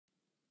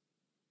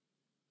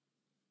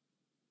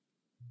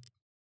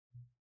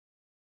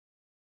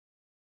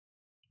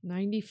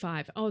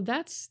95. Oh,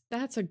 that's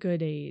a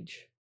good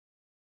age.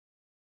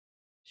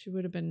 She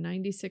would have been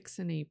 96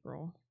 in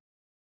April.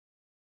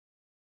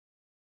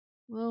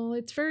 Well,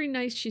 it's very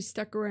nice she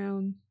stuck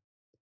around.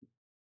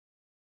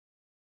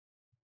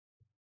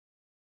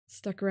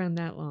 Stuck around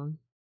that long.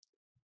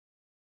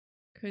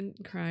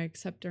 Couldn't cry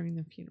except during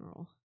the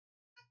funeral.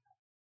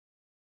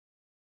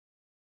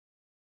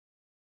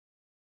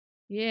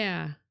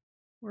 Yeah,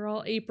 we're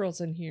all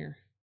Aprils in here.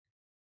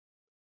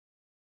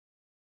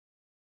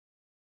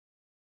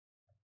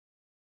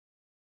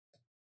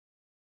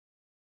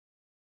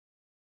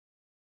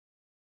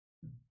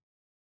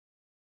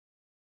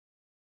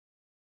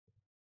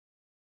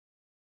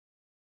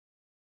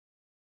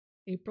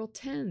 April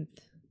 10th.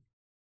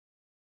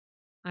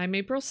 I'm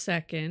April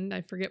 2nd.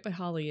 I forget what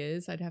Holly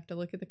is. I'd have to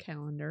look at the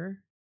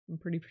calendar. I'm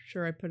pretty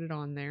sure I put it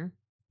on there.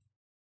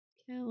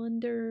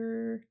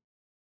 Calendar.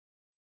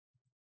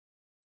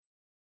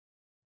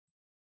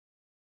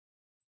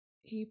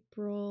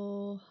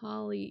 April.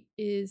 Holly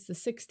is the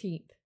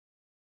 16th.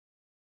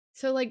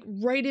 So like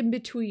right in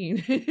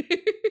between.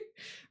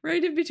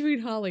 Right in between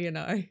Holly and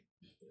I.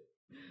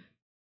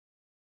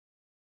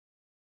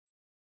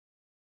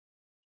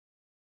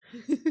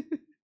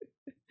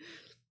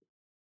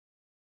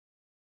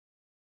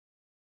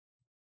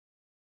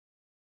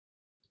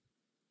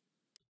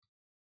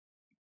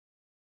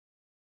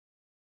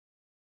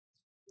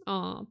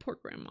 Aw, poor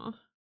grandma.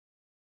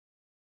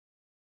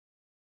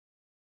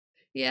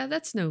 Yeah,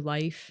 that's no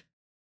life.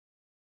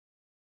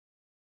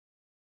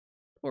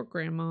 Poor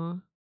grandma.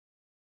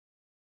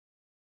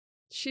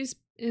 She's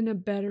in a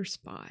better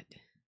spot.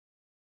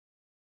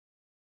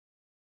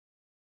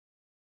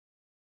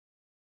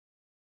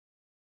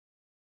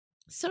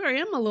 Sorry,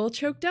 I'm a little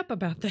choked up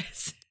about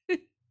this.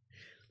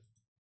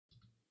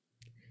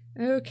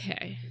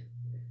 Okay.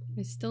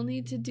 I still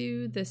need to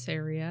do this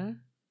area.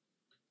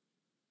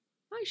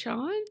 Hi,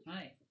 Sean.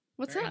 Hi.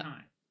 What's Very up?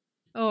 hot.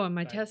 Oh, am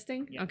I But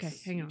testing? yes, Okay,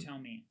 hang on. Tell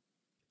me.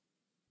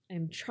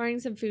 I'm trying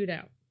some food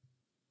out.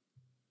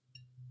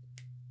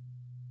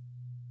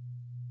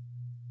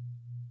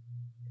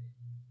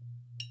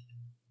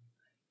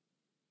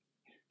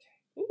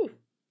 Ooh.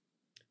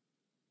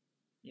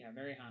 Yeah,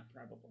 very hot,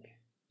 probably.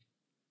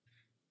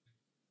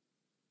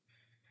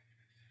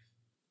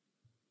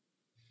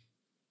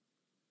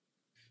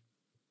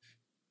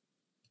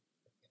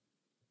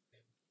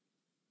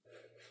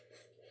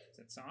 Is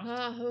it soft?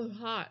 Oh,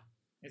 hot.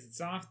 Is it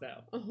soft,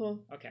 though? Uh-huh.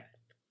 Okay.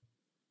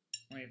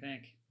 What do you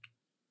think?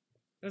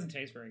 Doesn't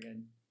taste very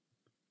good.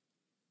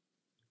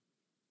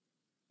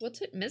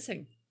 What's it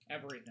missing?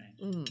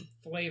 Everything.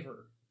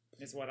 Flavor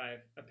is what I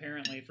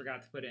apparently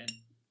forgot to put in.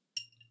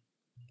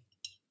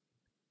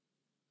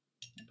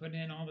 I put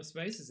in all the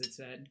spices, it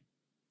said.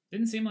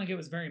 Didn't seem like it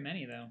was very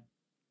many, though.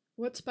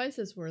 What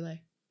spices were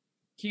they?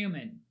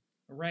 Cumin,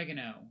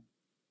 oregano,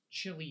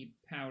 chili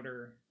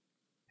powder,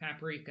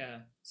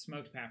 paprika,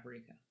 smoked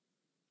paprika,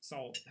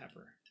 salt,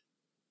 pepper.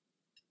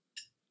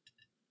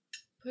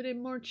 Put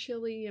in more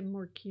chili and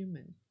more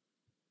cumin.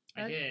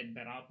 I did,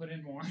 but I'll put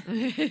in more.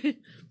 And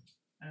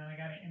I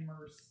gotta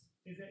immerse.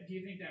 Do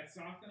you think that's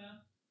soft enough?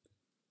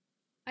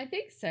 I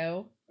think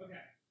so. Okay.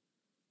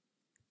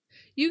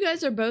 You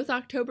guys are both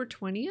October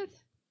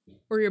 20th?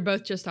 Or you're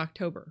both just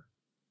October?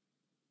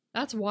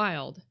 That's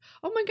wild.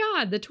 Oh my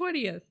god, the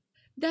 20th.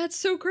 That's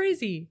so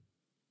crazy.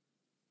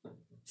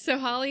 So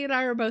Holly and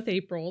I are both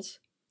Aprils,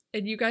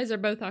 and you guys are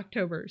both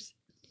Octobers.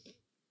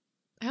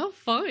 How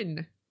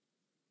fun.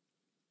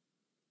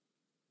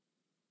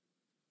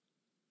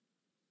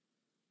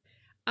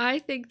 I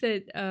think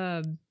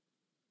that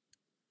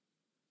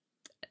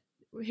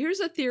here's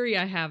a theory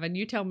I have, and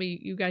you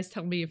guys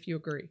tell me if you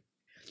agree.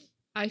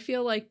 I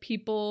feel like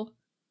people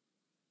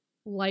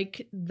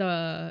like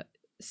the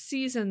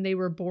season they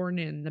were born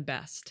in the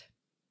best.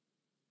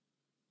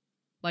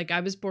 Like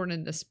I was born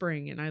in the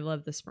spring, and I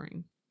love the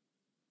spring.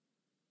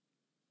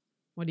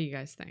 What do you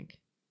guys think?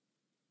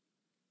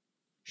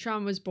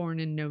 Sean was born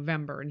in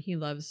November, and he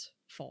loves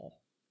fall.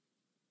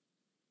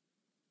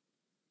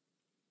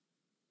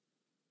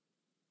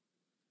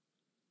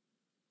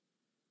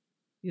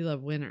 You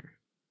love winter.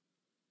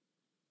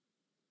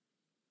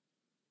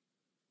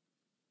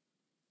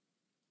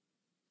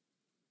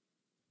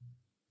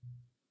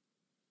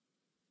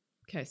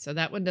 Okay, so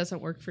that one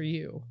doesn't work for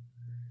you.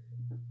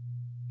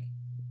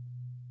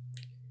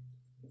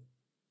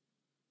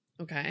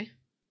 Okay.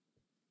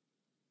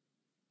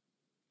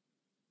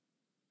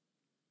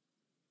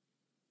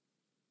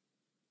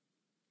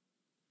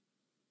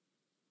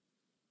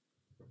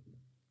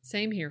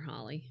 Same here,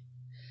 Holly.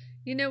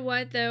 You know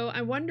what, though?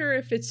 I wonder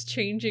if it's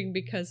changing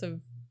because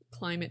of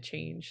climate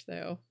change,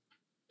 though.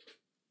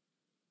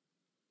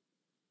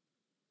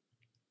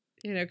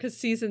 You know, because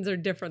seasons are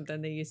different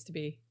than they used to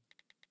be.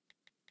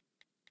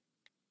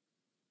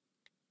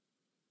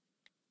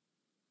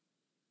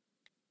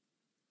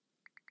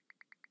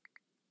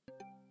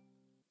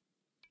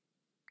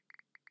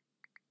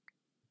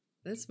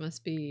 This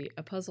must be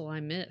a puzzle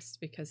I missed,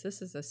 because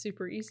this is a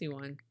super easy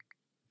one.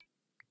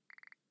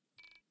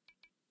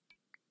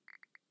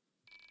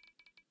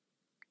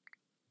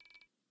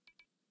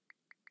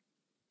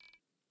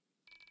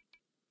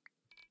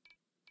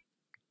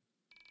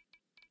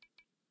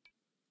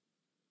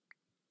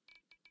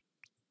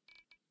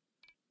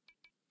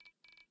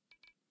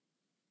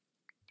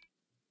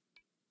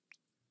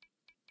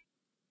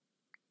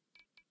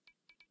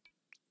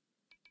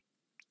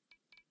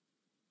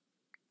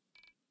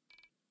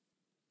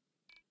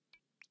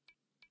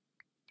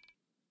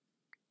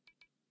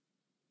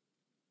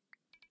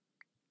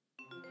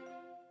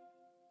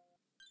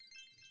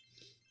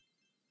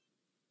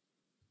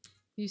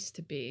 Used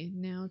to be.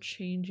 Now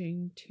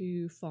changing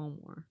to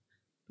Fallmore.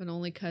 But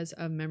only because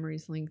of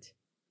memories linked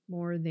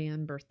more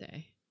than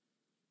birthday.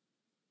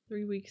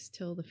 3 weeks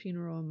till the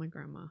funeral of my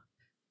grandma.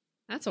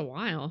 That's a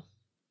while.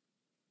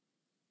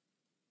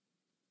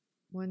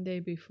 One day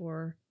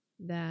before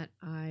that,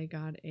 I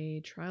got a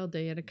trial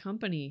day at a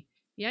company.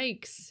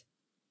 Yikes.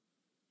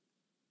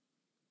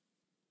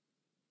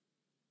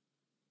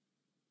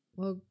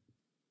 Well,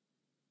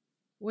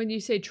 when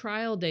you say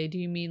trial day, do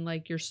you mean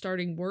like you're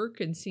starting work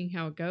and seeing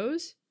how it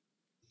goes?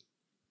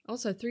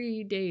 Also,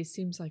 3 days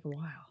seems like a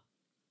while.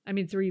 I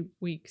mean, 3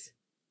 weeks.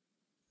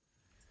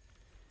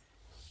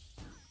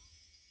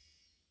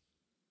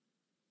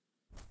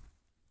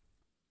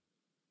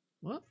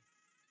 Well,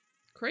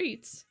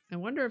 crates. I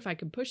wonder if I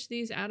can push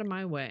these out of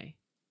my way.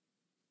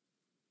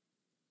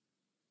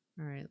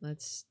 All right,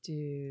 let's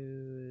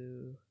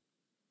do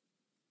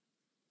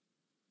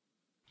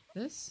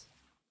this.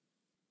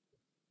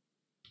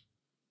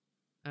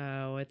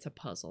 Oh, it's a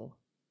puzzle.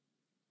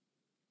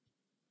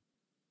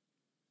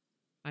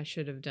 I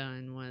should have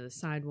done one of the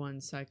side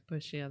ones so I could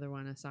push the other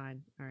one aside.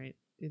 All right,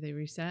 do they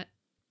reset?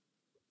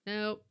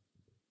 Nope.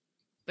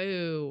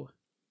 Boo.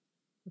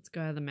 Let's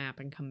go out of the map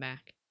and come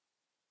back.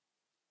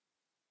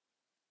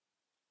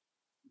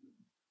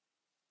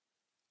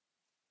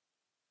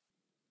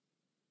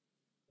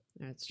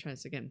 All right, let's try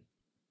this again.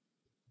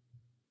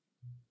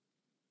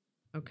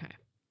 Okay.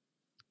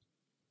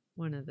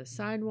 One of the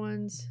side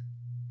ones.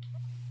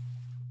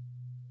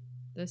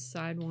 This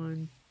side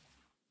one.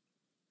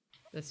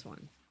 This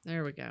one.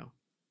 There we go.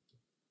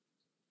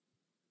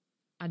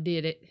 I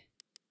did it.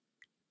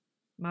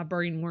 My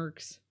brain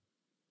works.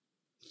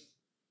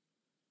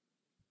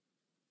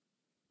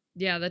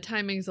 Yeah, the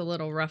timing's a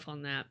little rough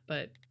on that,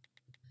 but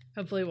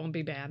hopefully it won't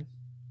be bad.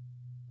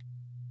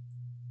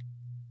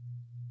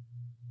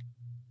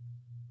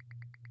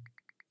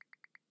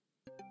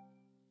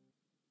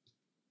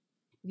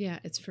 Yeah,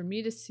 it's for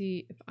me to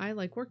see if I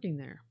like working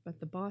there,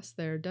 but the boss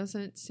there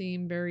doesn't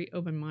seem very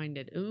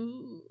open-minded.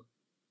 Ooh.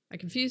 I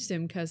confused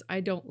him because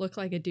I don't look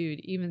like a dude,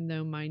 even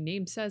though my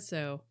name says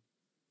so.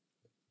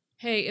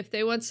 Hey, if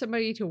they want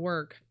somebody to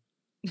work,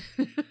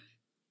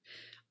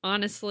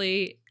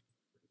 honestly,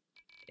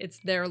 it's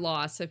their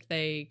loss if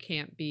they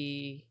can't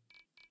be,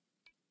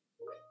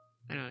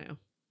 I don't know,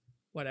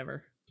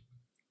 whatever.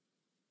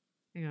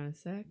 Hang on a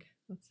sec.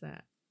 What's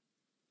that?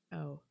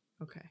 Oh,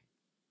 okay.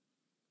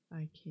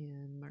 I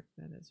can mark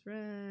that as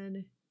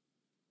red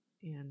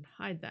and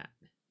hide that.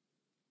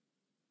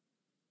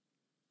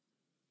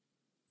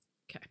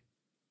 Okay.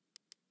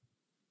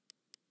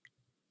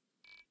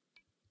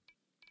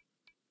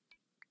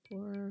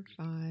 Four,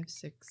 5,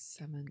 6,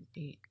 7,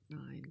 8,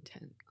 9,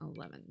 10,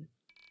 11.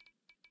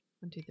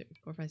 1, 2, 3,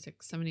 4, 5,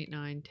 6, 7, 8,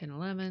 9, 10,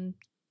 11.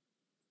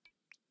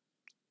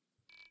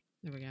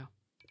 There we go.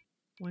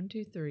 1,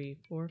 2, 3,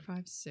 4,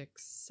 5,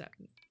 6,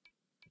 7.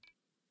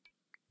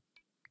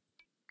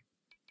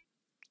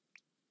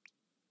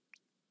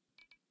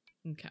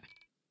 Okay.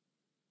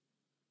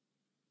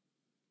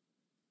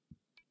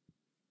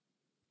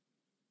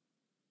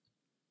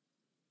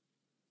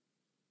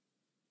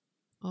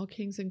 All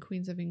kings and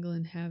queens of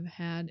England have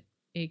had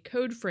a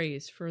code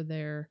phrase for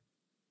their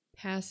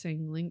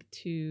passing linked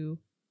to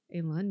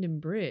a London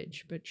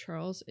bridge, but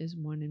Charles is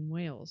one in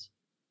Wales.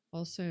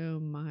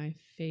 Also my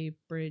fave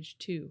bridge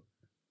too.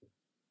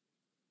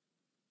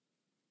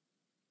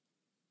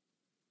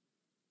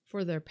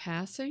 For their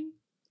passing?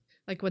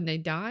 Like when they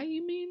die,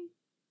 you mean?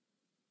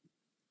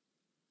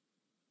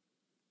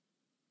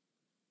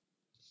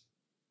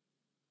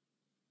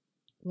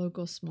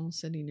 Local small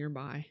city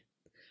nearby.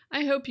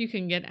 I hope you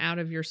can get out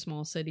of your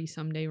small city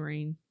someday,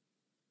 Rain.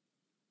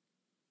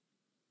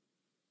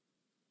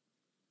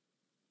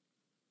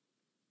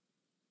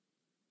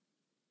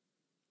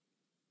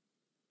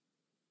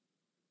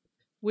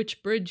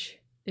 Which bridge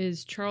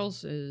is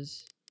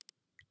Charles's?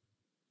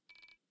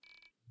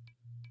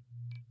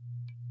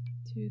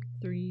 2,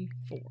 3,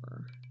 4.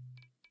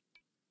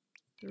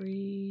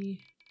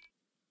 3,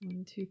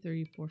 1, 2,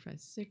 3, 4, 5,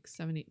 6,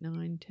 7, 8,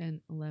 9,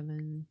 10,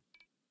 11.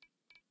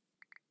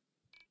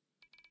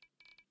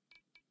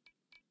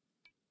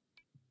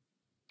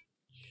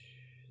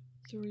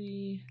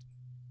 Three.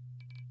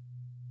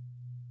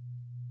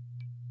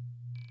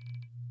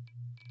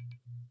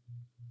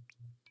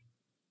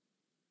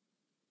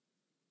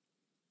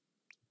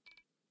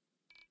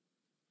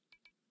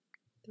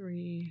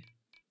 Three.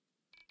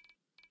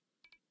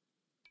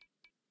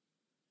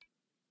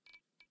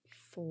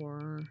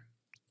 4.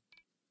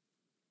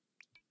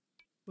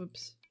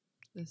 Whoops.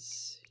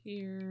 This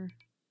here.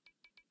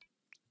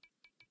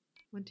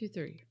 1, 2,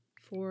 3,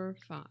 4,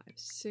 5,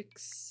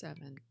 6,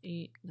 7,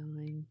 8,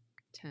 9,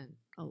 10,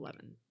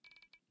 11.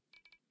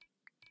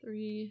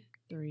 3,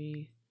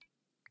 3,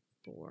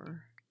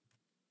 4,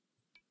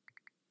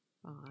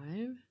 5,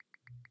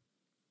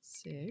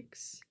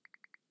 6,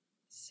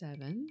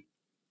 7,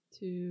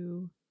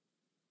 2,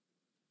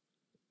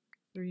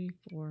 3,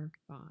 4,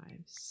 5,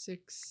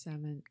 6,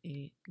 7,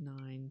 8,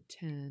 9,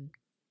 10,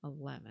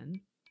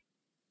 11.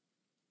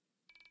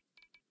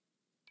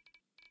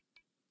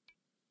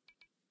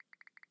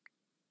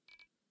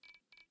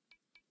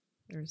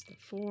 There's the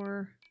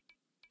 4.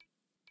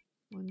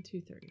 1,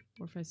 2, 3,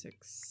 4, 5, 6,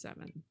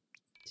 7.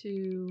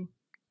 2,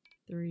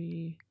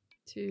 3,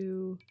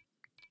 2.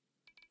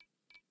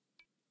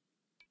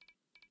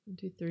 1,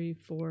 2, 3,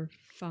 4,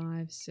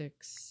 5,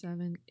 6,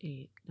 7,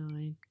 8,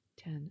 9,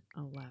 10,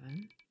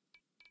 11.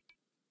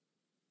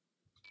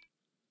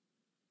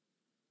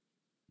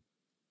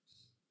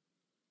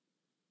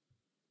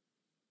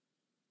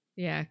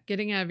 Yeah,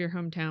 getting out of your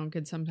hometown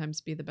could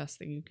sometimes be the best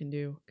thing you can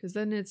do, because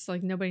then it's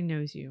like nobody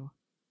knows you.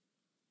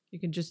 You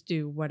can just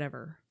do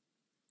whatever.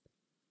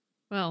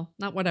 Well,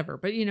 not whatever,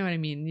 but you know what I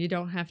mean. You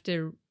don't have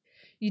to,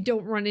 you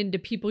don't run into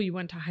people you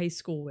went to high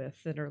school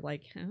with that are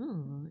like,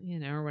 oh, you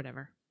know, or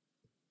whatever.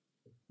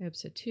 I hope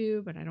so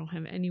too, but I don't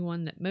have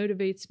anyone that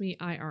motivates me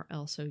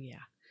IRL, so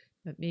yeah.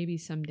 But maybe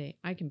someday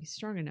I can be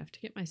strong enough to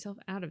get myself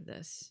out of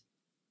this.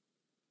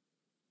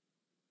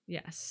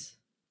 Yes,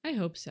 I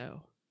hope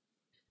so.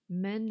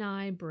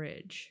 Menai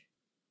Bridge.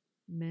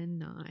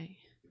 Menai.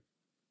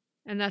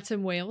 And that's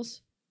in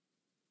Wales.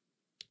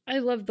 I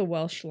love the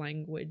Welsh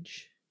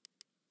language.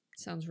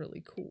 Sounds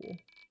really cool.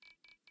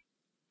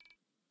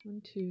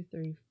 1, 2,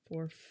 3,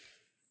 4,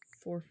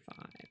 4,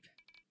 5.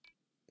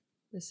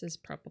 This is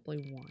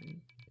probably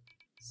 1.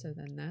 So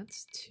then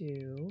that's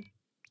 2,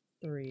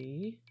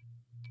 3.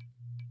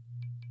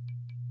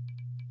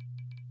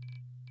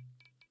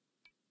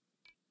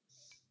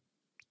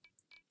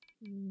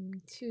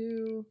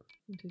 2,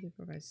 1, 2, 3,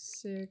 4, 5,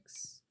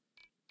 6.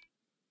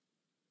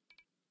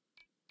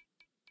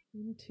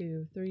 1,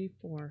 2, 3,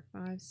 4,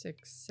 5,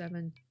 6,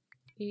 7,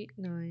 8,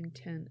 9,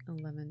 10,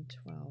 11,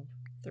 12,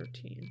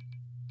 13.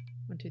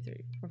 1, 2,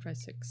 3, 4, 5,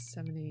 6,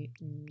 7, 8,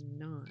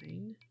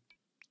 9.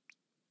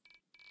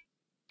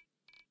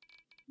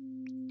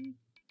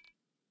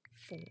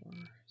 4.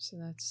 So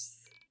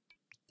that's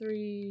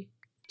 3,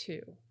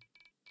 2.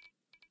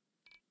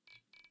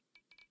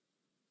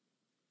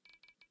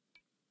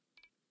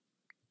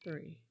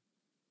 3.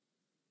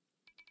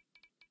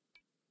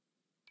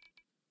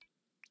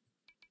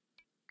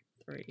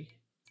 3.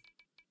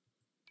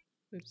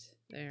 Oops,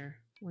 there.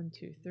 1,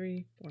 2,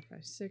 3, 4,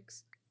 5,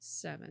 6,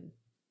 7.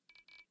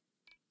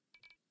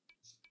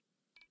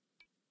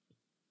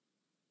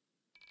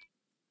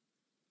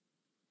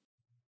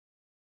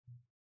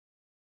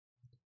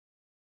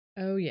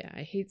 Oh yeah,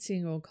 I hate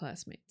seeing old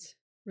classmates.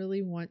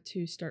 Really want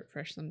to start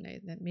fresh someday.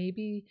 That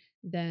maybe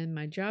then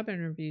my job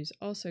interviews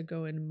also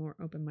go in a more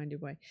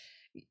open-minded way.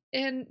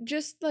 And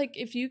just like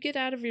if you get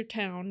out of your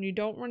town, you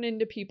don't run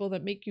into people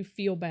that make you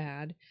feel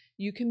bad.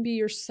 You can be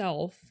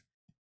yourself.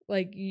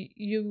 Like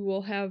you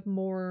will have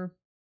more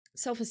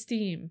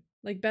self-esteem,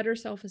 like better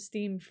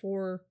self-esteem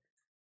for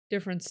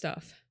different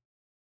stuff.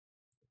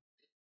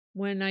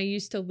 When I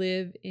used to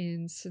live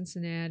in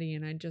Cincinnati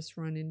and I just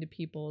run into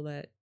people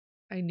that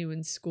I knew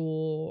in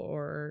school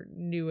or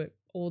knew at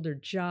older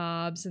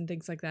jobs and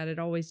things like that, it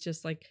always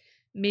just like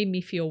made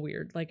me feel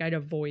weird. Like I'd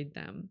avoid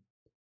them.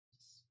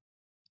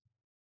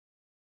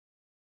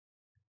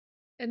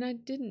 And I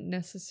didn't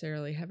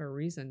necessarily have a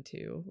reason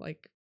to.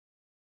 Like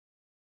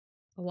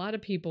a lot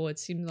of people, it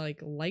seemed like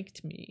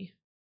liked me,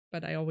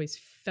 but I always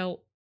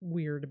felt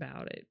weird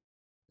about it.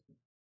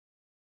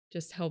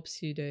 Just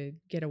helps you to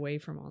get away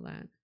from all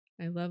that.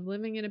 I love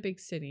living in a big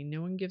city.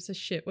 No one gives a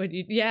shit what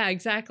you... Yeah,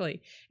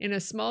 exactly. In a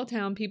small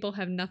town, people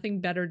have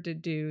nothing better to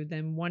do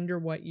than wonder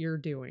what you're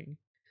doing.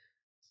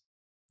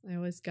 I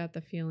always got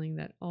the feeling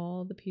that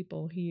all the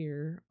people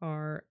here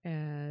are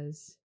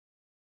as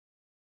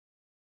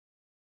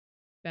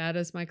bad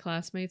as my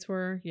classmates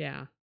were.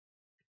 Yeah.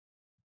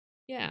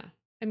 Yeah.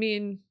 I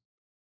mean,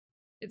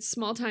 it's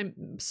small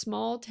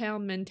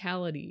town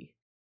mentality.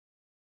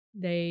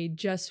 They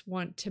just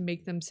want to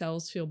make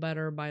themselves feel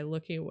better by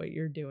looking at what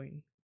you're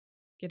doing.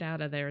 Get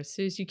out of there as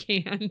soon as you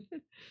can.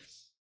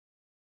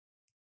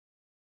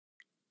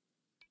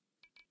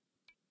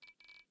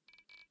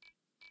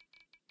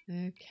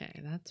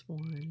 Okay, that's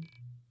 1.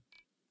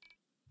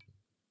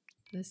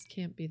 This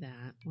can't be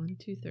that. 1,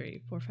 2,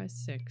 3, 4, 5,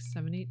 6,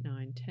 7, 8,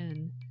 9,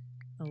 10,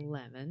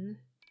 11.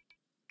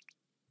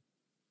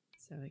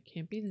 So it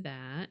can't be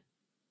that.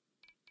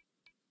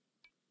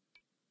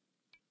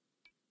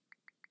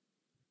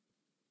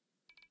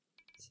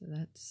 So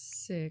that's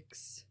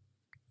 6,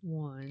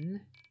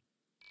 1,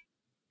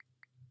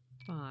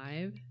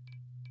 5.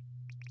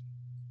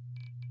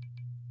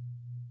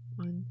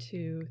 1,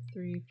 2,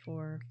 3,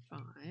 4, 5.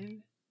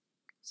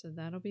 So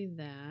that'll be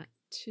that.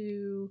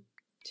 2,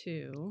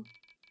 2.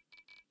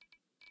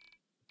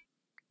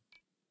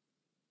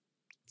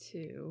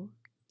 2,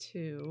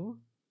 2.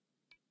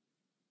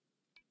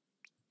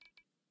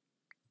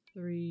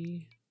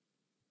 3.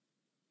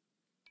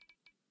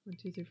 1,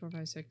 2, 3, 4,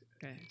 5, 6.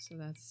 Okay, so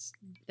that's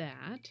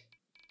that.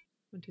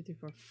 1, 2, 3,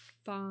 4,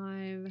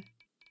 5.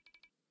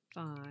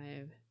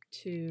 5,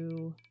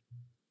 2.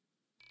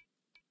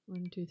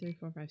 1, 2, 3,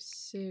 4, 5,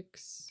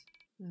 6.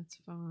 That's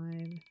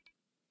 5.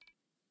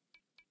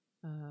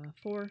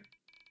 4.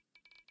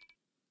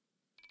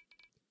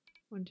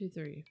 1, 2,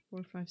 3,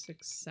 4, 5,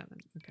 6, 7.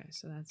 Okay,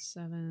 so that's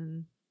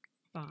 7,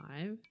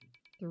 5,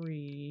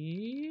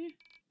 3.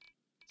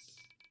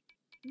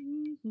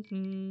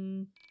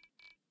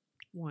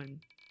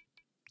 One.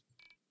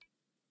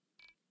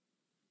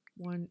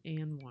 1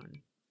 and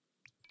 1.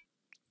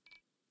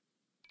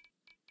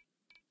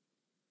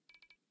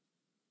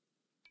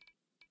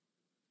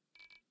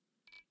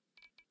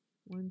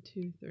 One,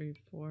 2, 3,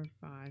 4,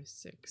 5,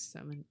 6,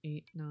 7,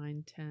 8,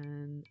 9,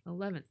 10,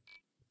 11.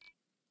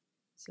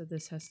 So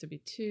this has to be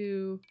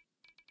 2,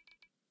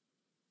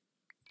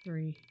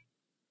 3.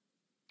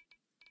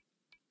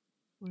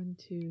 1,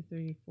 2,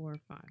 3, 4,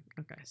 5.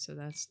 Okay, so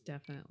that's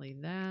definitely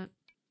that.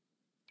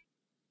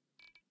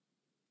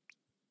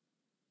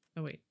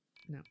 Oh wait,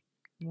 no.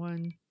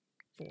 1,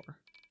 4,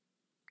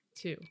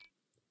 2.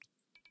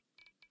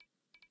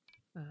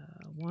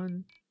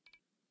 1,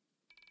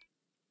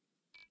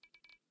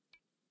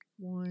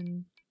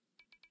 1,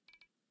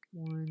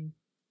 1,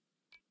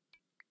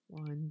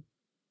 1,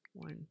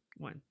 1,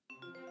 1.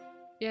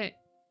 Yay.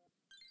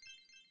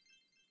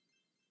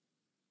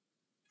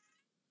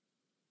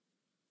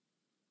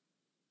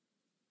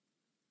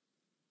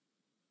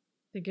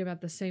 Thinking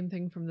about the same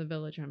thing from the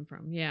village I'm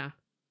from. Yeah.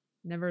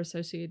 Never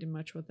associated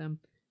much with them.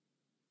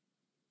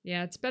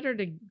 Yeah, it's better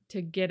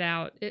to get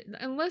out.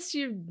 Unless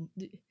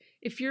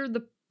if you're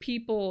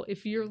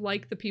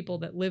like the people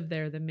that live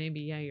there, then maybe,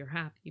 yeah, you're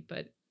happy.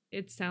 But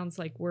it sounds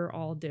like we're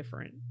all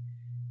different.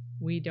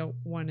 We don't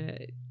want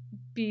to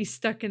be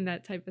stuck in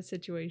that type of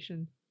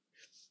situation.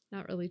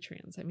 Not really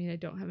trans. I mean, I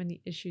don't have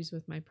any issues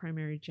with my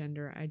primary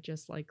gender. I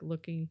just like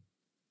looking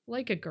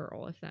like a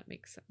girl, if that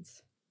makes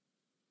sense.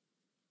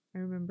 I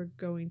remember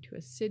going to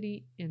a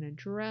city in a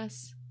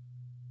dress.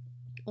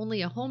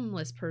 Only a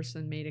homeless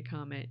person made a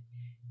comment.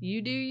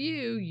 You do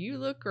you. You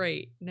look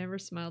great. Never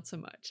smiled so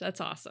much.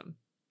 That's awesome.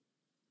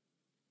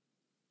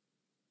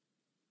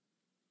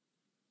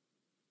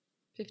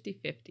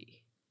 50-50.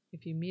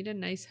 If you meet a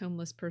nice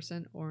homeless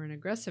person or an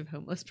aggressive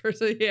homeless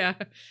person, yeah,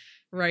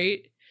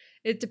 right?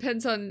 It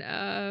depends on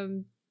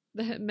the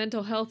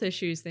mental health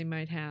issues they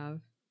might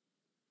have.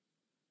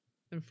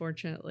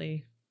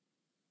 Unfortunately,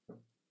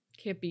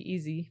 can't be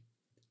easy.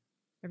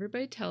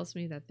 Everybody tells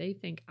me that they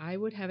think I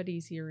would have it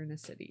easier in a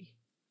city,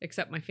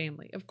 except my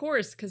family. Of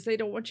course, because they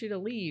don't want you to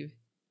leave.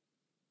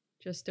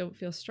 Just don't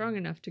feel strong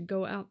enough to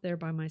go out there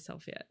by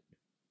myself yet.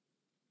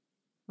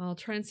 I'll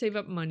try and save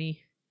up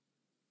money.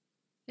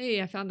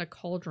 Hey, I found a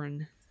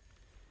cauldron.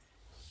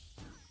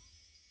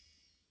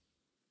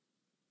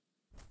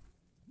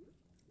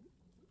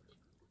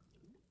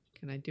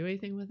 Can I do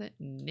anything with it?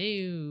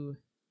 No.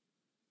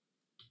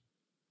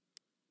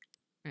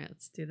 Alright,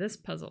 let's do this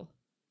puzzle.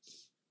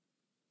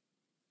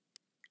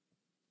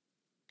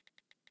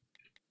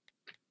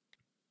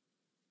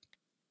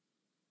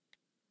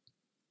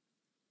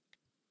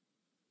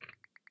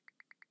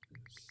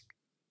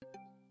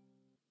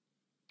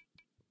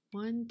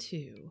 One,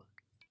 2,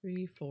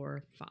 3,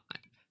 4, 5.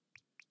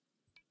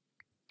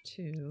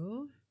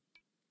 2,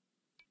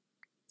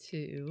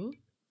 2,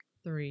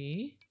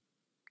 3.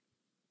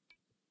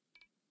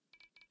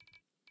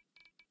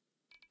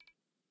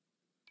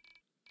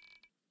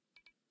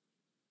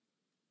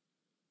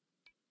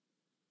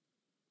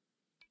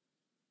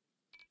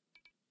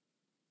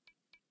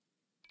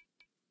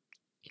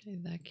 Okay,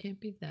 that can't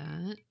be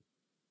that.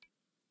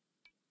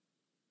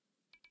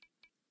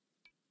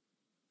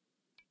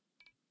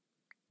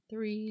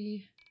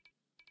 Three,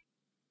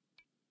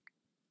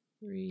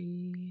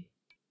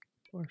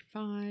 4,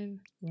 5,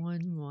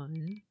 1,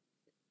 1.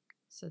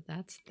 So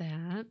that's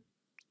that.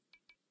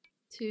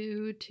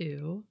 2,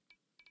 2.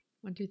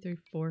 1, 2, 3,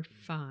 4,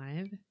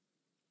 5.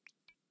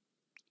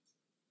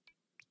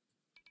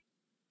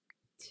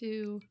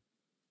 2,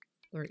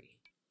 3.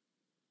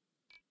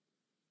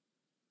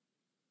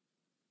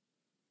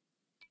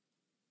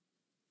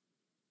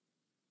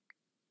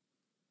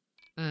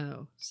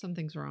 Oh,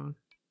 something's wrong.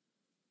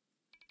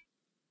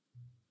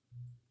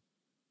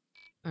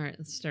 All right,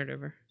 let's start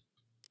over.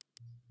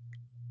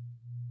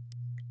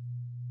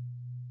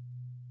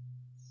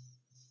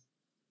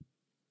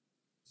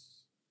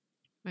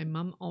 My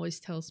mom always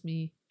tells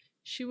me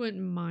she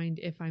wouldn't mind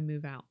if I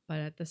move out, but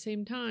at the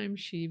same time,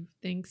 she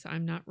thinks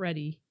I'm not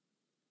ready.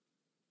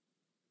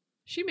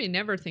 She may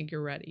never think you're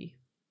ready.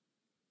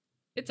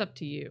 It's up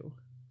to you.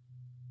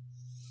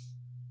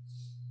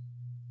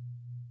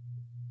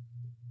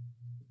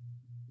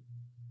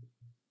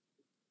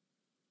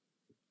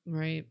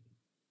 Right.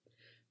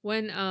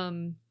 When,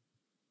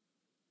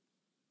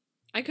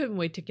 I couldn't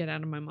wait to get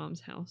out of my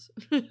mom's house,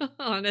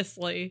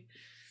 honestly.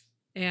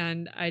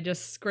 And I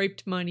just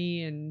scraped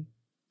money and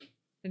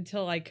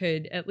until I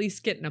could at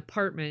least get an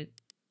apartment.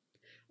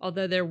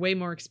 Although they're way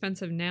more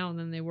expensive now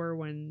than they were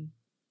when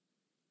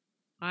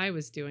I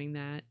was doing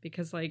that.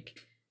 Because,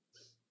 like,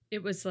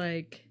 it was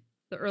like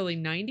the early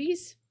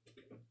 90s.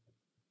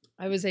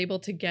 I was able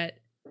to get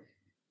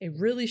a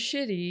really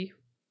shitty,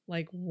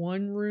 like,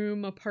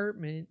 one-room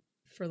apartment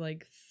for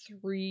like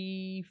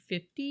 $350.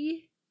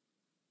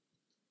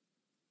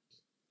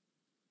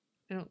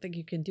 I don't think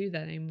you can do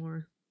that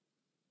anymore.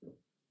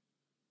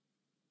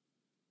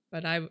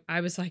 But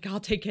I was like, I'll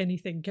take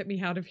anything. Get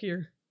me out of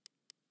here.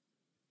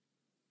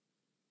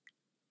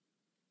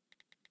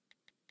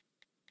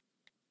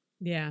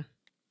 Yeah.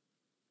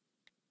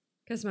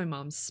 Because my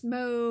mom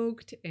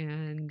smoked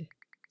and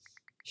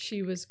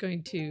she was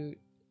going to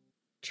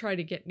try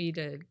to get me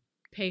to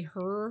pay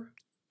her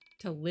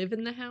to live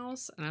in the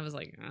house. And I was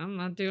like, I'm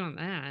not doing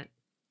that.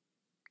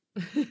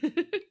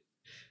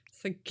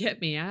 It's like,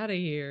 get me out of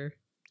here.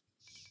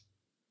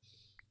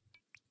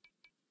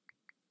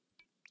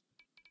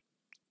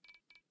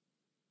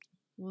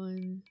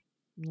 One,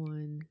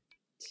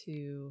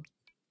 2,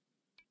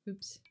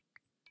 oops,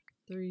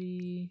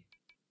 3,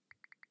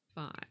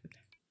 5,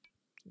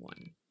 1.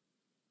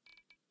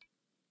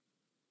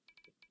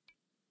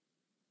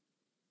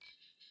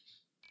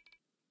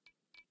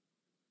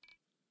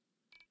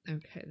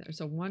 Okay,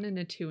 there's a 1 and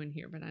a 2 in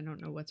here, but I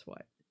don't know what's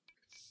what.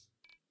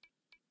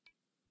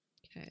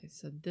 Okay,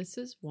 so this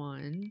is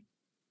 1.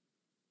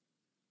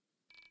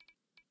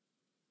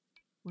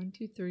 1,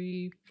 2,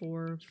 3,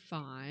 4,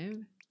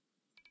 5.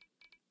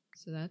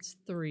 So that's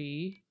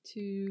 3,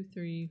 2,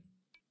 3,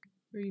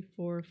 3,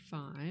 4,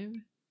 5.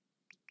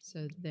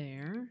 So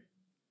there.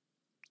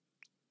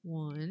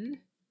 1,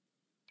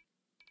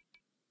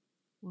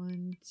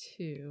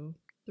 2,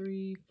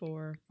 3,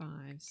 4, 5,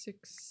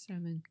 6,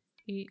 7,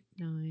 8,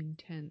 9,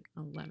 10,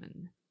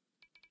 11.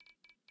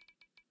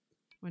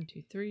 1,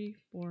 2, 3,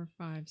 4,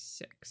 5,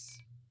 6.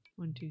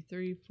 1, 2,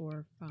 3,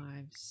 4, 5,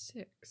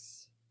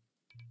 6.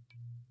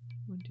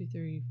 1, 2,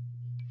 3,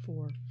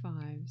 4, 5,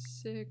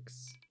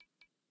 6.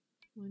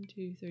 1,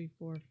 2, 3,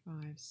 4,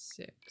 5,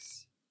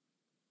 6.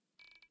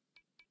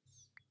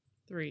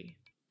 3,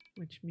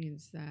 which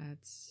means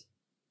that's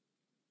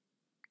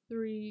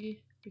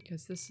 3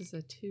 because this is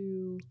a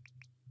 2.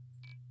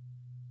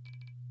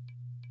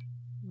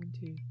 1,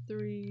 2,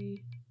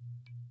 3.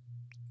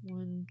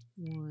 1,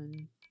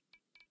 1.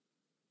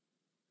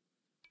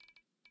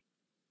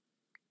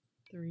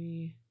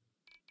 3.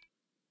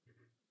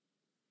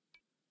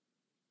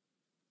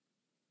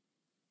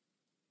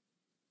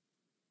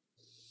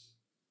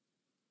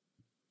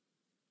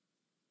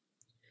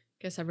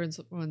 Guess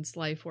everyone's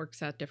life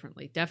works out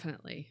differently.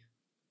 Definitely.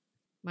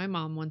 My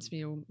mom wants me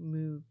to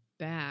move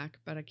back,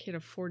 but I can't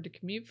afford to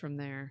commute from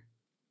there.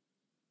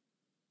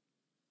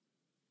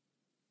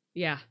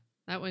 Yeah,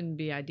 that wouldn't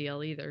be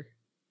ideal either.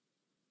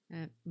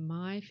 At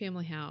my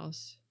family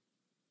house,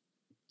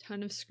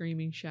 ton of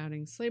screaming,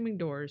 shouting, slamming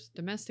doors,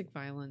 domestic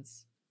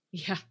violence.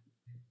 Yeah.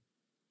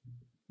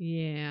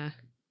 Yeah.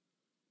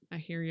 I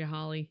hear you,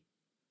 Holly.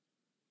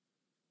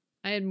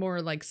 I had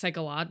more like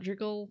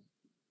psychological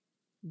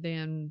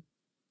than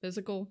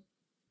physical.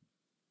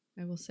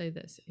 I will say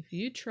this. If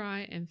you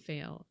try and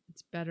fail,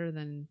 it's better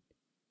than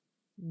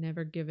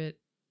never giving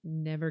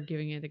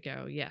it a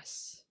go.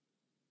 Yes.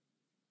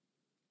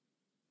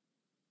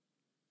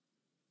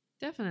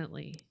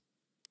 Definitely.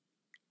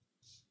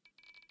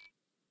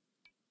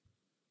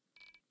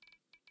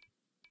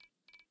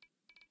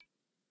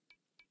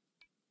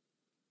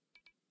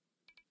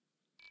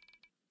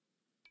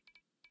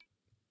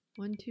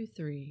 One, two,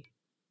 three.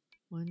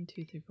 1,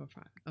 2, 3, 4,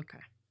 5. Okay.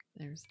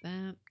 There's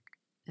that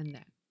and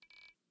that.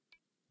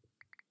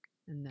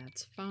 And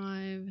that's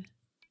 5.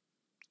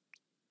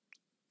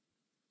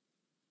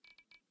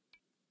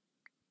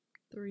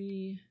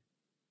 3,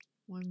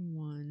 1,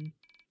 1.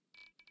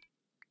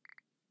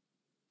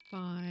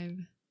 5,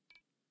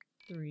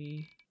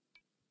 3,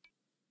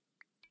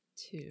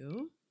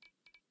 2.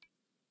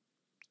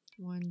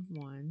 1,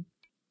 1,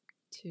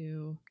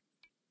 2,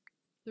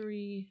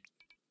 3.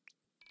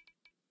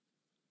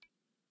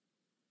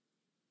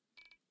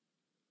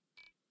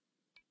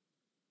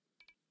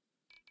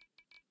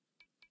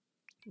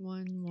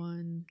 1,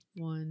 1,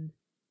 1,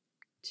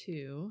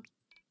 2.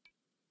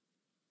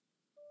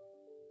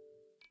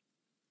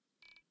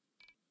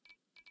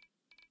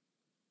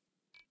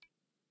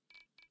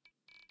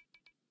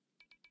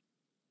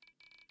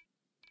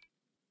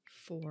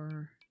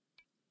 4.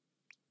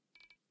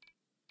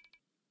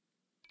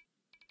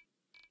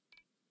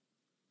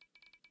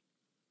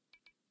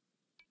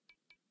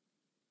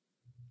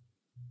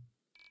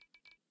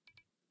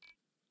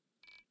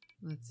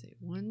 Let's see.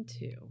 1,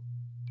 2.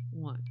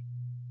 1.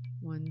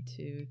 1,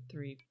 2,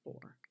 3, 4.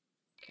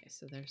 Okay,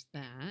 so there's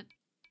that.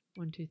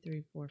 1, 2,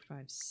 3, 4,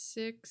 5,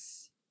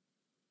 6.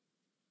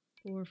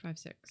 4, 5,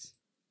 6.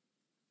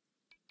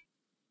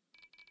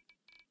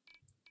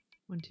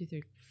 1, 2,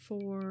 3,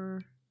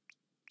 4.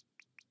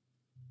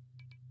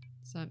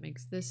 So that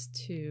makes this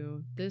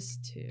 2, this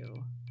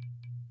 2.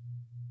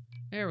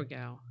 There we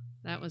go.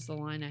 That was the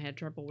line I had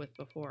trouble with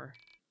before.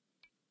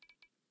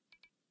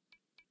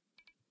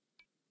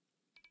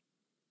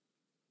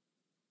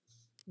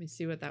 Let me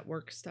see what that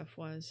work stuff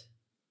was.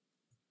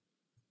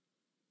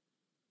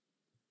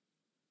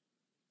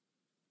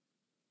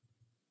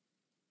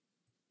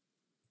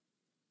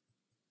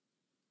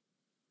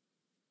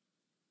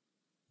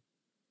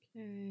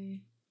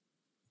 Okay.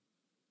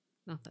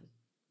 Nothing.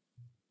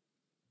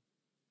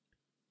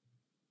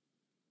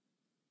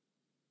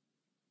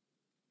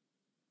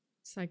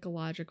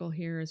 Psychological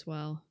here as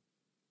well.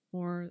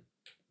 More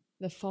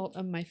the fault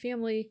of my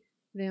family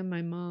than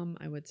my mom,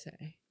 I would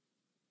say.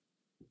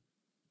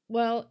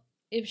 Well,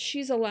 if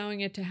she's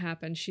allowing it to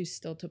happen, she's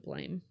still to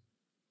blame.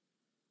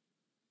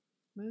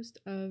 Most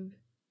of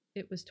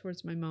it was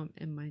towards my mom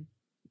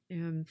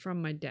and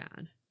from my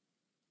dad.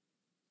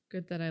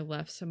 Good that I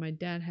left, so my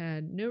dad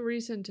had no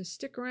reason to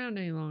stick around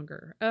any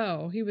longer.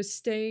 Oh, he was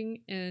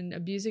staying and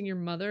abusing your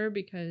mother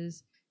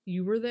because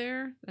you were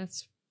there?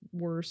 That's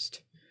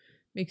worst.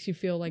 Makes you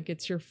feel like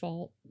it's your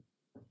fault.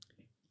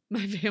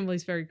 My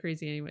family's very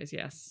crazy anyways,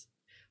 yes.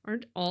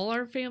 Aren't all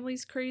our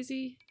families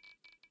crazy?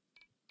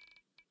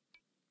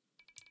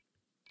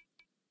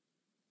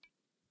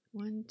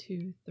 1,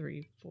 2,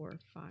 3, 4,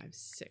 5,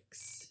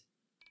 6.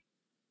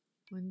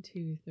 1,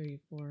 2, 3,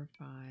 4,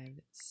 5,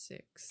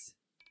 6.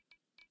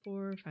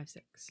 4, 5,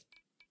 6.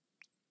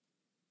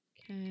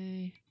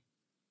 Okay.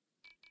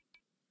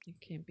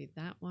 It can't be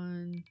that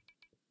one.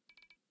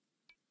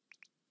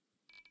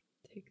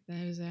 Take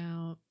those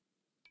out.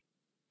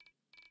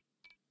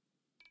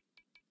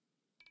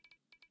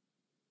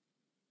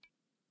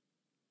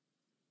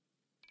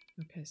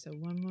 Okay, so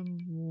 1,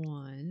 1,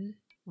 1.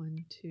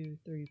 1, 2,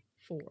 3,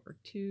 4.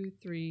 2,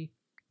 3,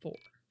 4.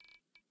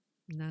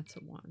 And that's a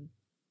 1.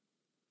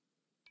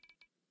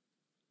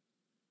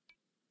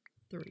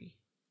 3.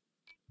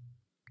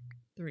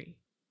 3.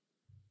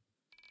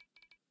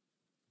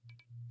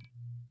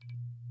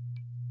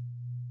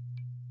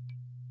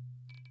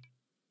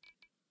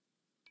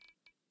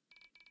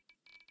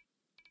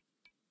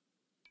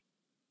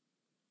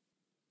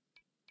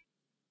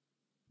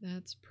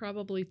 That's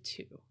probably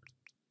 2.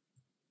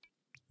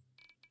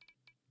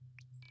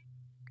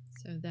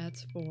 So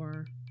that's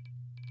 4.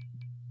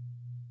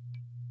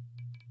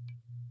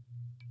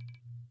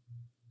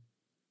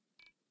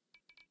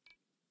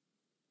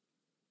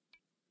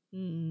 I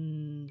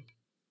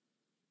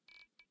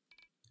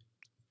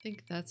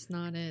think that's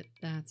not it.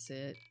 That's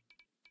it.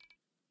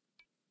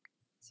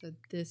 So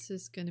this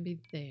is going to be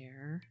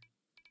there.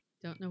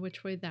 Don't know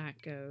which way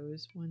that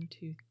goes. 1,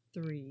 2,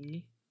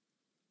 3.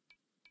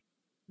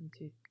 1,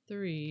 2,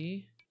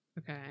 3.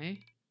 Okay.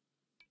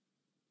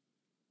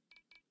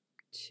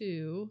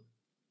 2,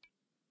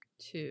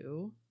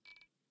 2,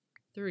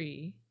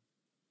 3.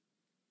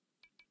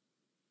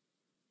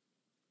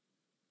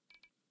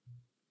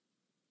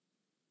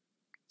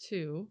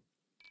 2.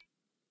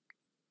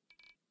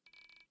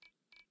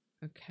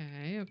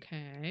 Okay,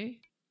 okay.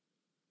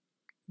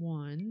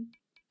 1.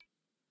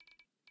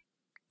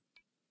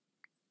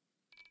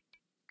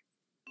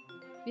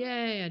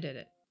 Yay, I did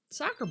it.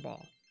 Soccer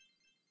ball.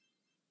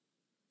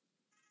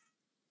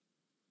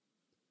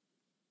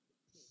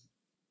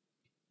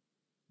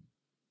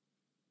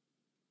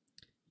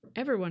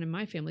 Everyone in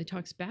my family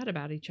talks bad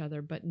about each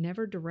other, but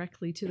never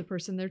directly to the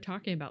person they're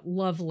talking about.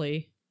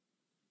 Lovely.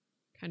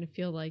 Kind of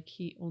feel like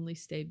he only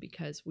stayed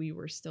because we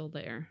were still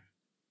there.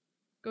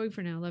 Going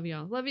for now. Love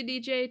y'all. Love you,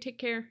 DJ. Take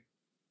care.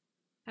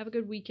 Have a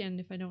good weekend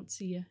if I don't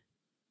see you.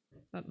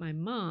 But my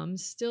mom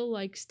still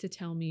likes to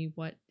tell me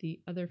what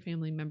the other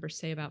family members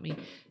say about me.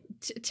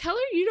 Tell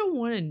her you don't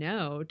want to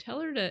know.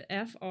 Tell her to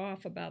F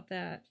off about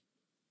that.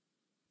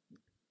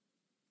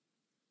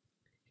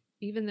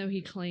 Even though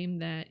he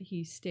claimed that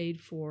he stayed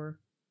for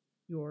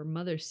your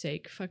mother's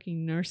sake.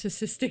 Fucking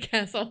narcissistic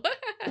asshole.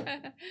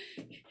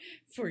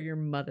 For your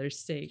mother's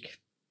sake.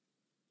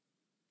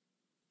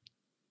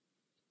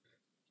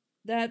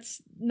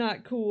 That's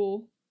not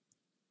cool.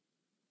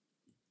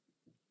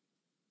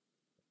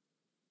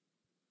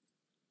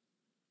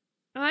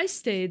 I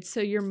stayed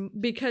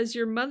because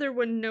your mother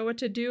wouldn't know what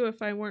to do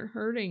if I weren't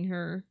hurting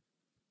her,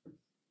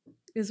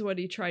 is what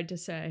he tried to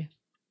say.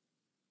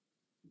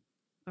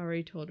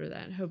 Already told her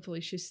that.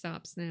 Hopefully she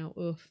stops now.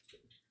 Oof.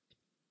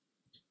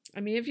 I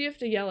mean, if you have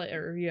to yell at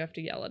her, you have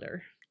to yell at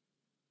her.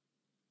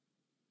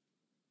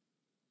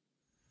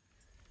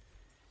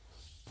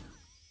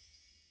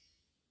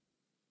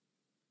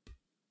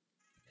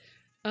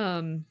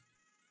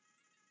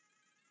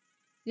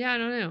 Yeah, I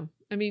don't know.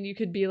 I mean, you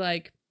could be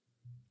like,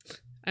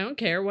 I don't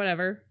care,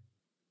 whatever.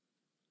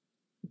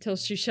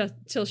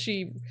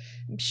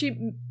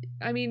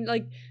 I mean,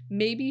 like,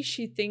 maybe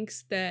she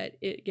thinks that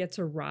it gets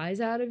a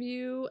rise out of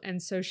you,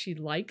 and so she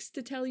likes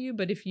to tell you,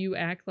 but if you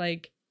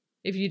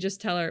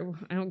just tell her,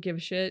 I don't give a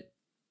shit,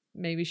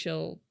 maybe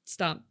she'll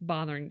stop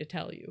bothering to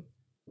tell you.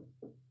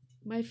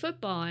 My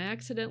football, I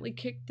accidentally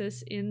kicked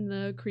this in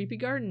the creepy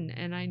garden,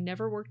 and I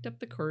never worked up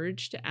the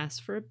courage to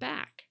ask for it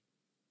back.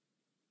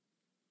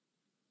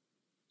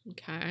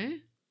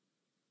 Okay.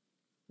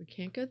 We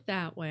can't go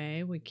that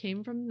way. We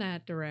came from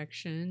that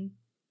direction.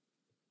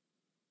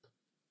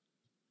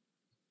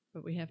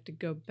 But we have to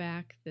go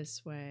back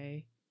this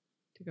way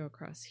to go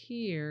across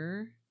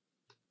here.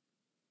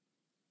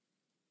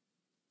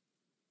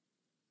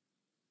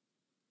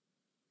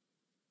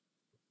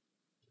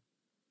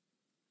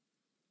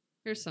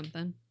 Here's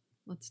something.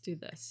 Let's do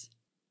this.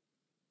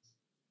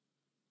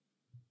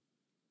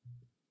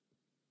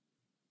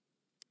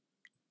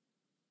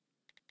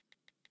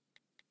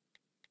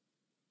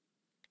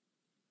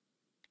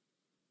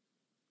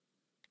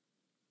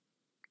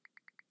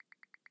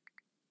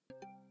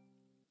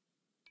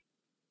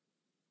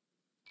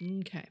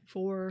 Okay,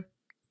 4,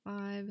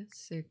 5,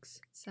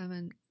 6,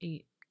 7,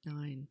 8,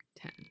 9,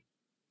 10.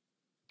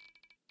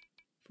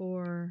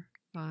 4,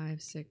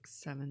 5, 6,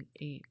 7,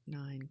 8,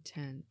 9,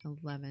 10,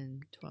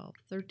 11, 12,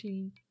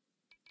 13.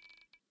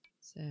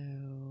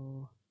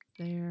 So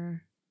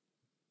there.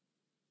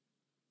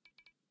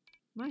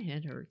 My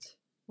head hurts.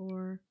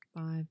 4,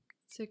 5,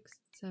 6,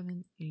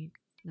 7, 8,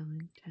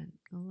 9, 10,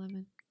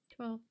 11,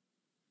 12,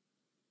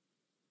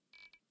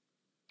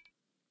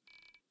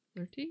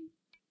 13,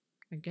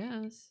 I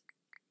guess.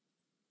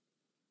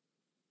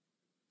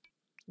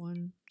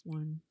 1,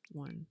 1,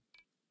 1,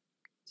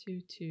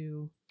 2,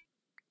 2,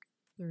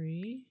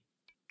 3,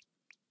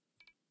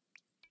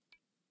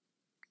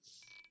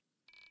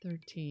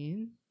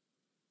 13,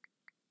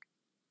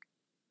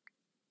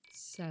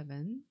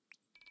 7,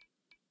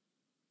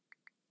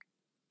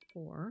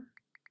 4,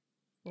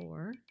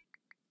 4,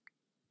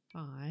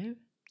 5,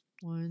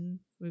 1,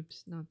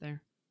 oops, not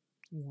there,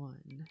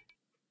 1.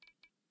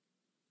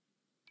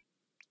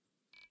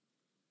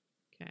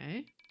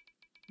 Okay.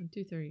 1,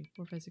 2, 3,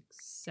 4, 5, 6,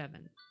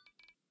 7.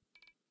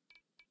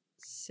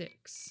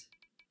 6.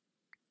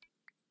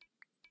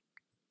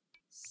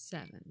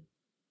 7.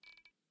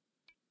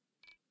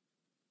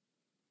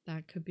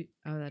 That could be,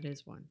 oh, that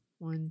is 1.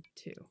 1,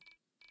 2,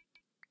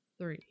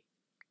 3,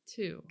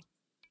 2.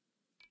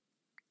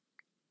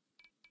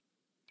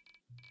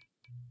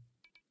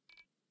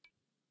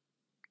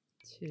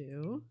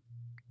 2,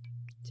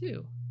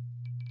 2,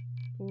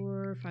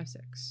 4, 5,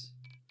 6.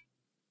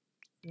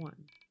 1.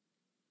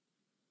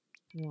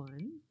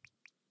 1.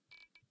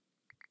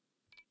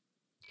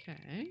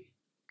 Okay.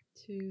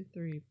 2,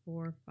 3,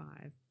 4,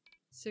 5,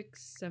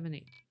 6, 7,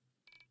 8.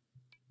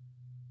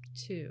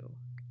 2,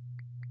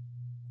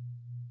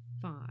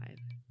 5.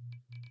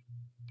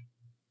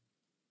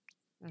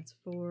 That's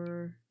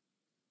 4.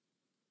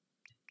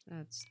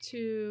 That's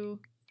 2,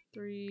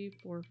 3,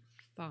 4,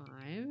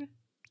 5.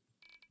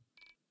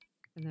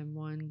 And then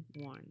 1,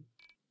 1.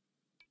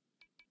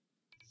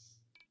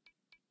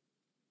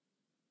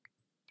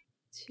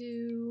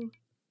 2,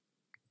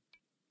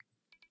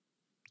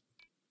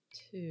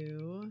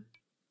 2.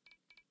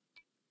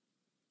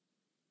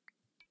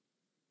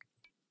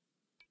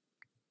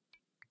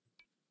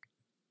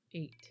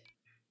 8.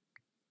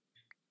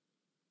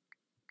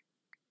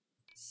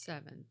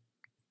 7.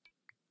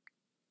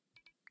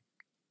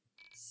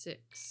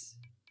 6.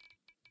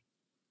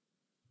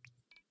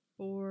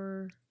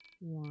 4,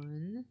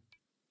 1.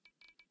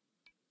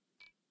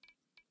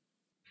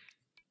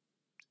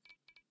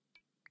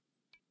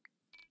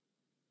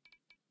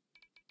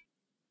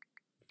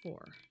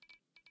 4.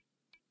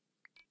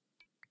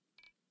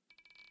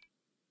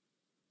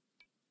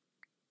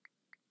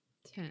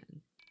 10.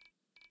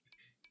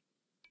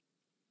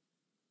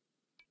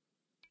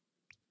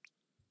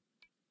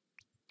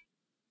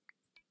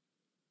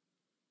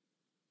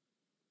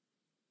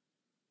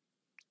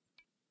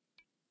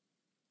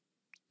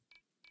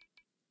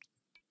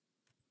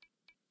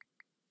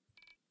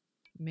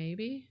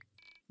 Maybe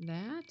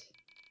that.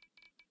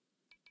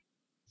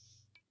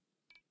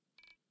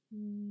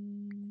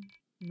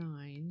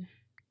 9.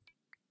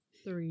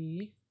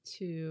 3,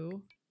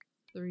 2,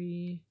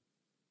 3,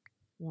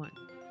 1.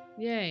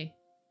 Yay.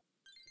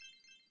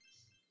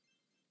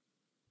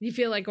 You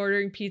feel like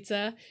ordering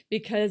pizza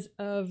because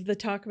of the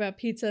talk about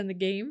pizza in the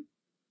game?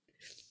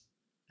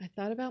 I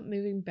thought about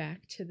moving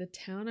back to the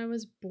town I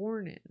was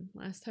born in.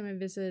 Last time I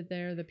visited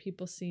there, the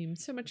people seemed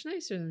so much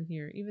nicer than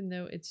here, even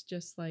though it's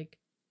just like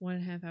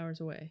 1.5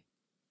 hours away.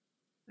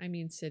 I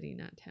mean city,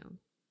 not town.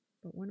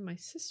 But one of my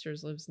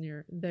sisters lives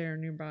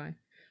nearby.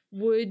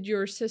 Would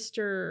your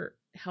sister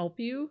help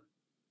you?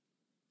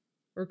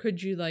 Or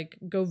could you like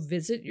go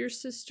visit your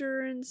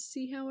sister and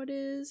see how it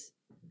is?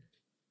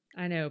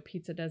 I know,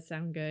 pizza does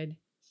sound good.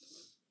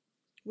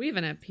 We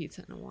haven't had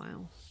pizza in a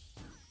while.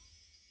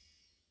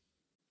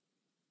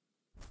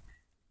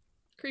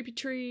 Creepy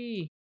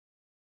tree.